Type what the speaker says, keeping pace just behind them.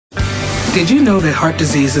Did you know that heart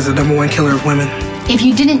disease is the #1 killer of women? If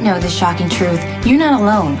you didn't know this shocking truth, you're not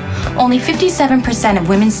alone. Only 57% of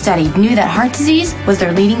women studied knew that heart disease was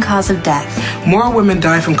their leading cause of death. More women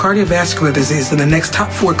die from cardiovascular disease than the next top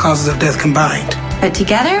 4 causes of death combined. But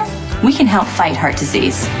together, we can help fight heart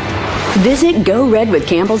disease. Visit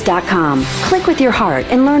GoRedWithCampbells.com. Click with your heart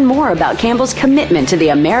and learn more about Campbell's commitment to the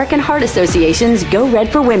American Heart Association's Go Red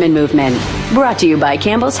for Women movement. Brought to you by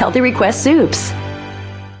Campbell's Healthy Request Soups.